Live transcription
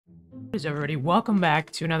What is up, everybody? Welcome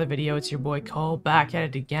back to another video. It's your boy Cole back at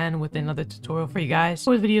it again with another tutorial for you guys.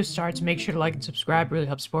 Before the video starts, make sure to like and subscribe. It really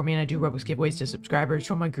helps support me, and I do Roblox giveaways to subscribers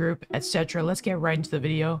from my group, etc. Let's get right into the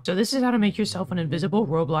video. So this is how to make yourself an invisible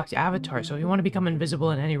Roblox avatar. So if you want to become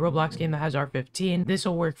invisible in any Roblox game that has R15, this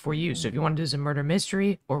will work for you. So if you want to do some murder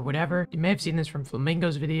mystery or whatever, you may have seen this from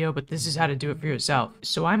Flamingo's video, but this is how to do it for yourself.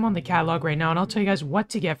 So I'm on the catalog right now, and I'll tell you guys what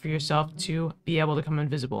to get for yourself to be able to become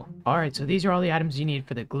invisible. Alright, so these are all the items you need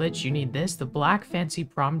for the glitch. You need this, the black fancy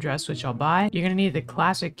prom dress, which I'll buy. You're gonna need the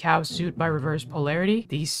classic cow suit by Reverse Polarity,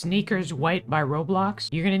 the sneakers white by Roblox.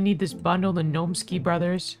 You're gonna need this bundle, the Gnomesky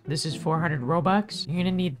Brothers. This is 400 Robux. You're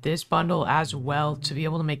gonna need this bundle as well to be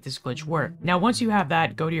able to make this glitch work. Now, once you have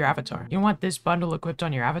that, go to your avatar. You want this bundle equipped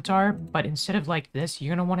on your avatar, but instead of like this,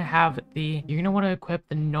 you're gonna want to equip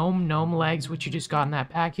the gnome legs, which you just got in that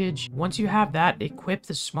package. Once you have that, equip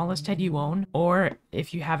the smallest head you own, or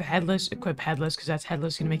if you have headless, equip headless, because that's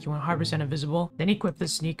headless gonna make you 100% invisible. Then equip the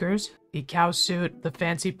sneakers, the cow suit, the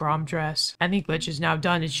fancy prom dress, and the glitch is now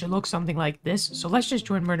done. It should look something like this. So let's just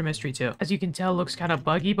join Murder Mystery 2. As you can tell, it looks kind of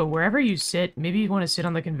buggy, but wherever you sit, maybe you want to sit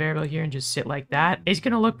on the conveyor belt here and just sit like that. It's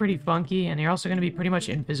going to look pretty funky, and you're also going to be pretty much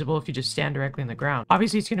invisible if you just stand directly on the ground.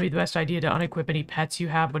 Obviously, it's going to be the best idea to unequip any pets you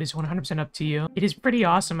have, but it's 100% up to you. It is pretty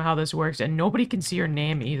awesome how this works, and nobody can see your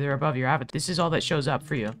name either above your avatar. This is all that shows up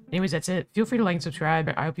for you. Anyways, that's it. Feel free to like and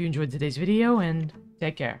subscribe. I hope you enjoyed today's video, and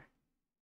take care.